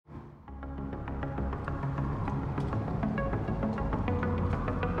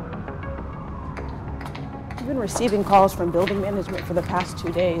We've been receiving calls from building management for the past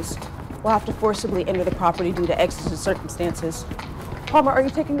 2 days. We'll have to forcibly enter the property due to exigent circumstances. Palmer, are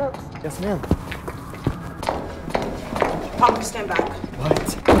you taking notes? Yes, ma'am. Palmer, stand back.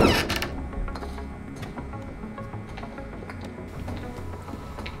 What?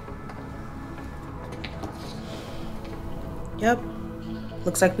 Yep.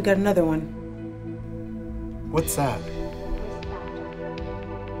 Looks like we got another one. What's that?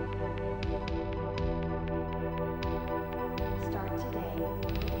 Start today.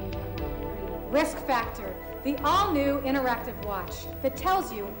 Risk Factor, the all-new interactive watch that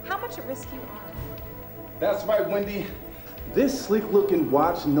tells you how much at risk you are. That's right, Wendy. This sleek-looking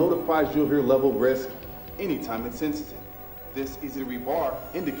watch notifies you of your level of risk anytime it senses it. This easy-to-read bar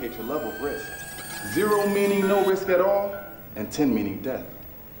indicates your level of risk. 0 meaning no risk at all, and 10 meaning death.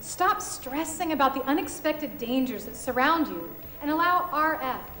 Stop stressing about the unexpected dangers that surround you and allow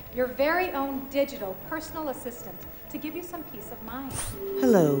RF, your very own digital personal assistant, to give you some peace of mind.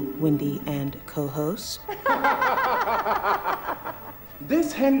 Hello, Wendy and co-host.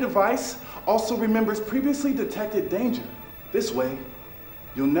 This handy device also remembers previously detected danger. This way,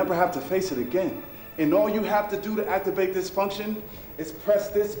 you'll never have to face it again. And all you have to do to activate this function is press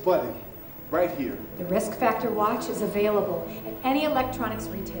this button right here. The Risk Factor watch is available at any electronics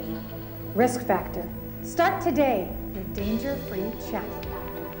retailer. Risk Factor. Start today your danger-free chat.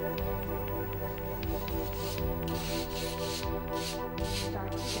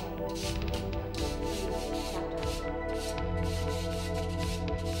 Start today.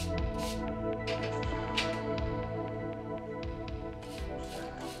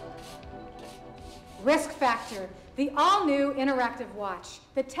 Risk Factor, the all-new interactive watch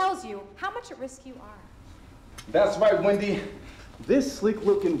that tells you how much at risk you are. That's right, Wendy. This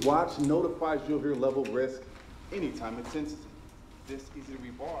sleek-looking watch notifies you of your level of risk anytime it senses it. This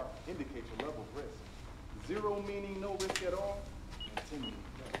easy-to-read bar indicates your level of risk. 0 meaning no risk at all, and 10 meaning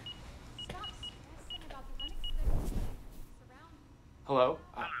death. Stop stressing about the unexpected things surround you. Hello?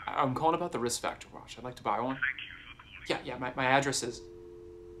 I'm calling about the Risk Factor watch. I'd like to buy one. Yeah, my address is...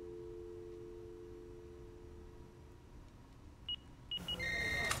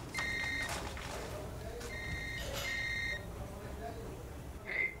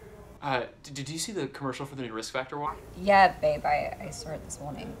 did you see the commercial for the new Risk Factor watch? Yeah, babe, I saw it this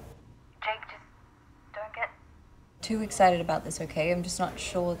morning. Jake, just don't get Too excited about this, okay? I'm just not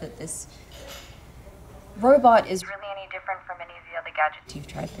sure that this robot is really any different from any of the other gadgets. you've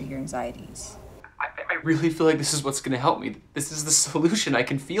tried for your anxieties. I really feel like this is what's gonna help me. This is the solution. I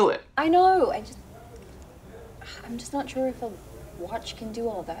can feel it. I know, I'm just not sure if a watch can do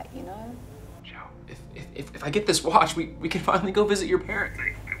all that, you know? Joe, if I get this watch, we can finally go visit your parents.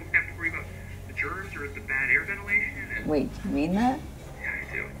 I won't have to worry about the germs or the bad air ventilation. And Wait, you mean that? yeah,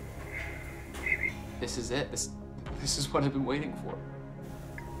 I do. Maybe. This is it. This is what I've been waiting for.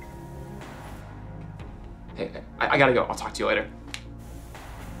 Hey, I gotta go. I'll talk to you later.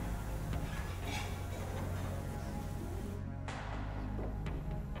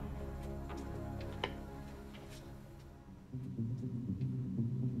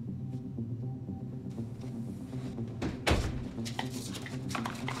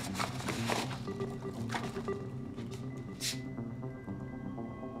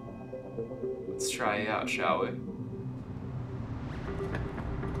 Let's try it out, shall we?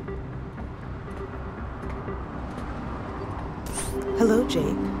 Hello,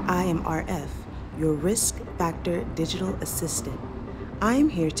 Jake. I am RF, your Risk Factor digital assistant. I am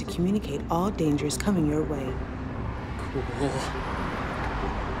here to communicate all dangers coming your way. Cool.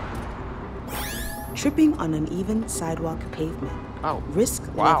 Tripping on uneven sidewalk pavement. Oh, Risk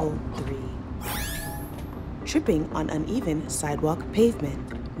wow. level 3. Tripping on uneven sidewalk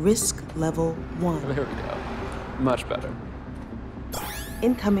pavement. Risk level 1. There we go. Much better.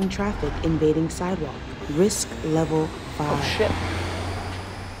 Incoming traffic invading sidewalk. Risk level 5. Oh, shit.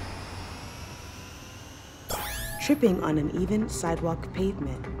 Tripping on uneven sidewalk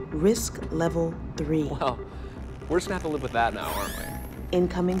pavement. Risk level 3. Well, we're just gonna have to live with that now, aren't we?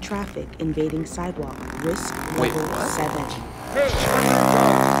 Incoming traffic invading sidewalk. Risk Wait, level what? 7.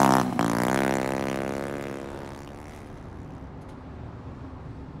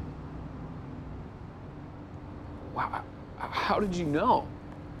 Wow, how did you know?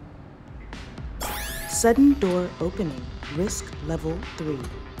 Sudden door opening. Risk level 3.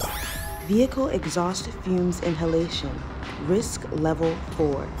 Vehicle exhaust fumes inhalation. Risk level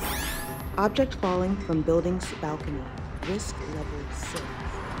 4. Object falling from building's balcony. Risk level 6.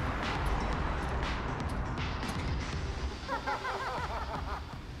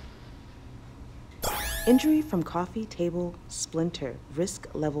 Injury from coffee table splinter. Risk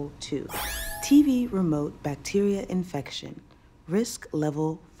level 2. TV remote bacteria infection, risk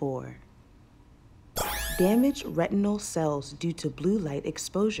level 4. Damaged retinal cells due to blue light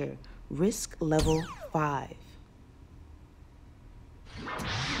exposure, risk level 5.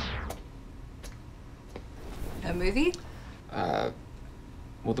 A movie? Well,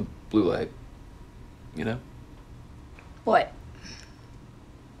 the blue light, you know? What?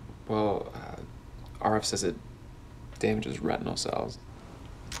 Well, RF says it damages retinal cells.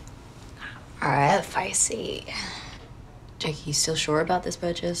 RF, I see. Jake, you still sure about this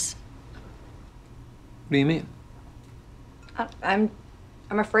purchase? What do you mean? I'm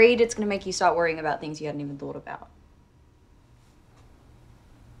afraid it's gonna make you start worrying about things you hadn't even thought about.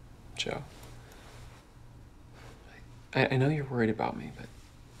 Joe, I know you're worried about me,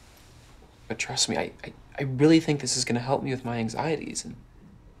 but trust me, I really think this is gonna help me with my anxieties, and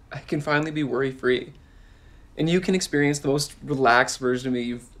I can finally be worry-free. And you can experience the most relaxed version of me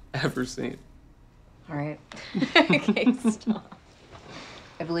you've ever seen. All right. Okay, stop.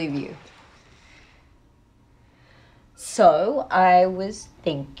 I believe you. So, I was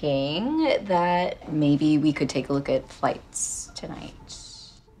thinking that maybe we could take a look at flights tonight.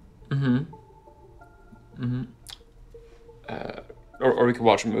 Or we could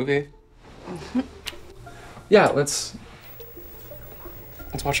watch a movie. Yeah, let's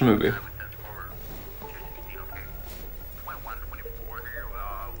watch a movie.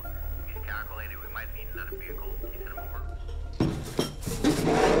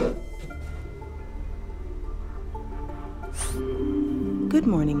 Good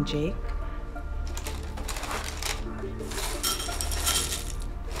morning, Jake.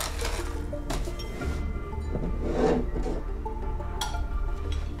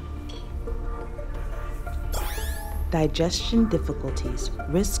 Digestion difficulties,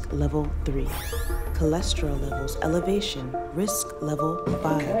 risk level 3. Cholesterol levels elevation, risk level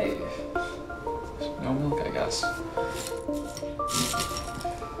 5. Okay. No milk, I guess.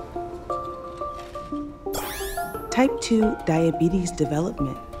 Type 2 diabetes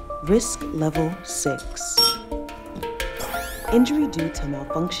development, risk level 6. Injury due to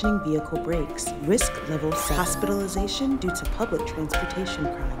malfunctioning vehicle brakes, risk level 7. Hospitalization due to public transportation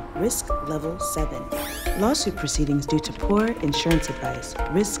crime, risk level 7. Lawsuit proceedings due to poor insurance advice,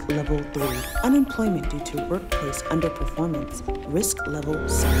 risk level 3. Unemployment due to workplace underperformance, risk level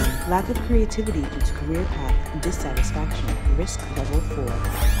 7. Lack of creativity due to career path dissatisfaction, risk level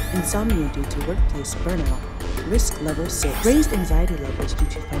 4. Insomnia due to workplace burnout, risk level 6. Raised anxiety levels due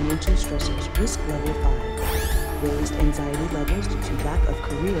to financial stressors, risk level 5. Raised anxiety levels due to lack of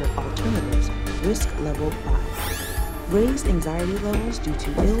career alternatives, risk level 5. Raised anxiety levels due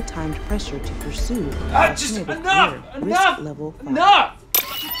to ill-timed pressure to pursue alternative career, risk level 5. Enough!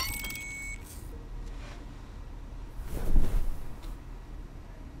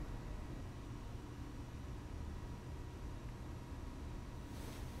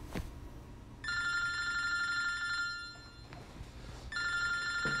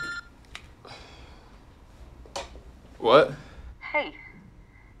 What? Hey,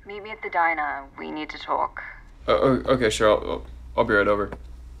 meet me at the diner. We need to talk. Okay, sure. I'll be right over.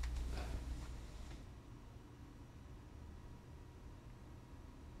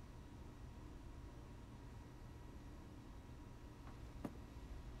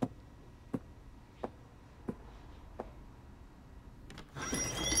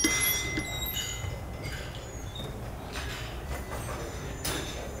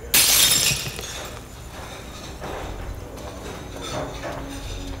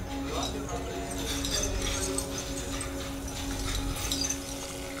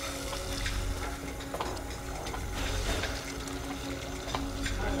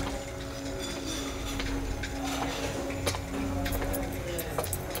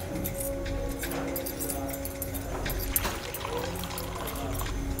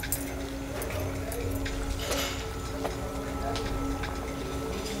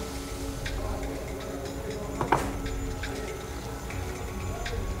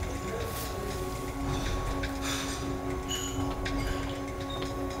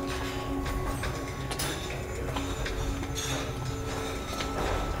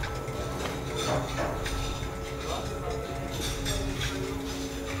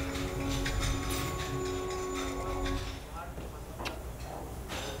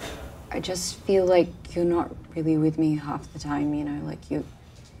 I just feel like you're not really with me half the time, you know, like you're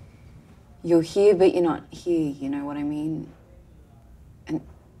here, but you're not here, you know what I mean? And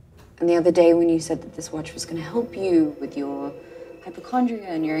the other day when you said that this watch was gonna help you with your hypochondria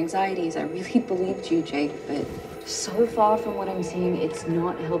and your anxieties, I really believed you, Jake, but so far from what I'm seeing, it's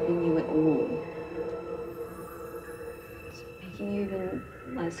not helping you at all. It's making you even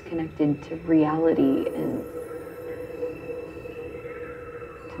less connected to reality and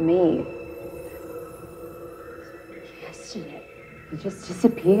to me. Yesterday, you just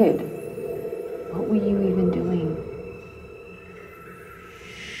disappeared. What were you even doing?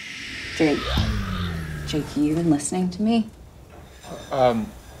 Jake, are you even listening to me? No,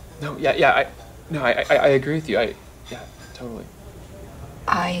 I agree with you. Yeah, totally.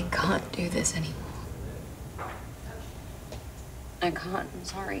 I can't do this anymore. I can't, I'm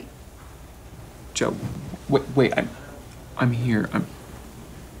sorry. Joe, wait, I'm here.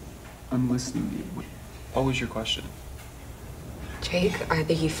 I'm listening to you. What was your question? Jake,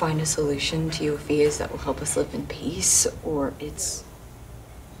 either you find a solution to your fears that will help us live in peace, or it's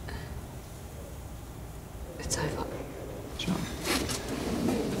over. Joe.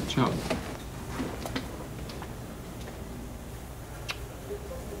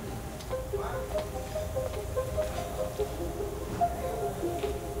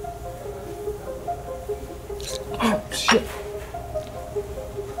 Oh, shit.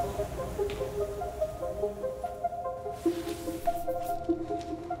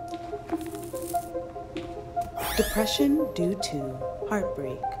 Depression due to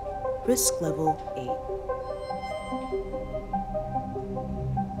heartbreak. Risk level 8.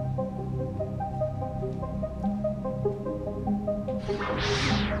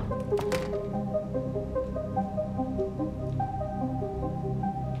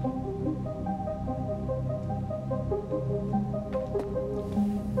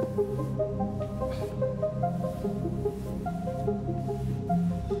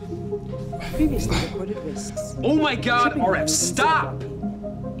 Previously reported risks. Oh my God, Tripping RF, balloons and stop!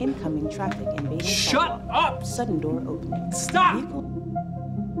 sidewalking. Incoming traffic invading Shut sidewalk. up! Sudden door opening. Stop! Vehicle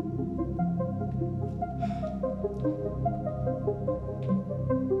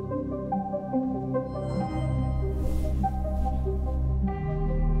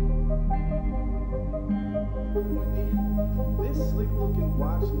Wendy, this sleek-looking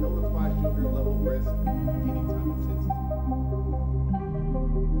watch notifies you of your level of risk anytime it senses.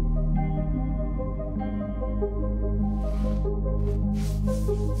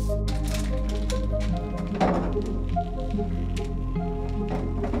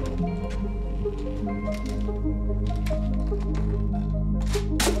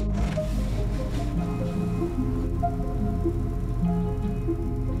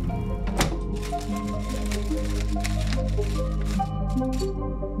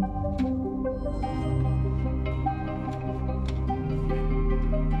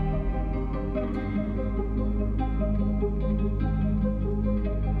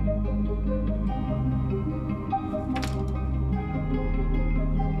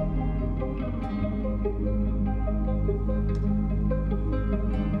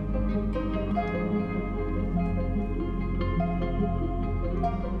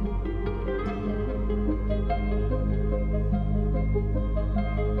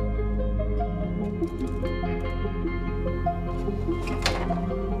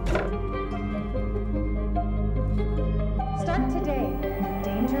 Start today.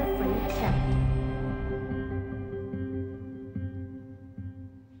 Danger-free check.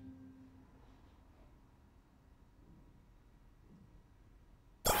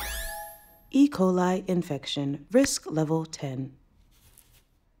 E. coli infection. Risk level 10.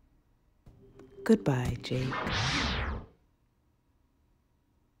 Goodbye, Jake.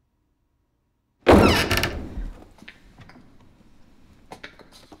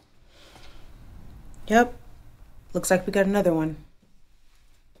 Yep. Looks like we got another one.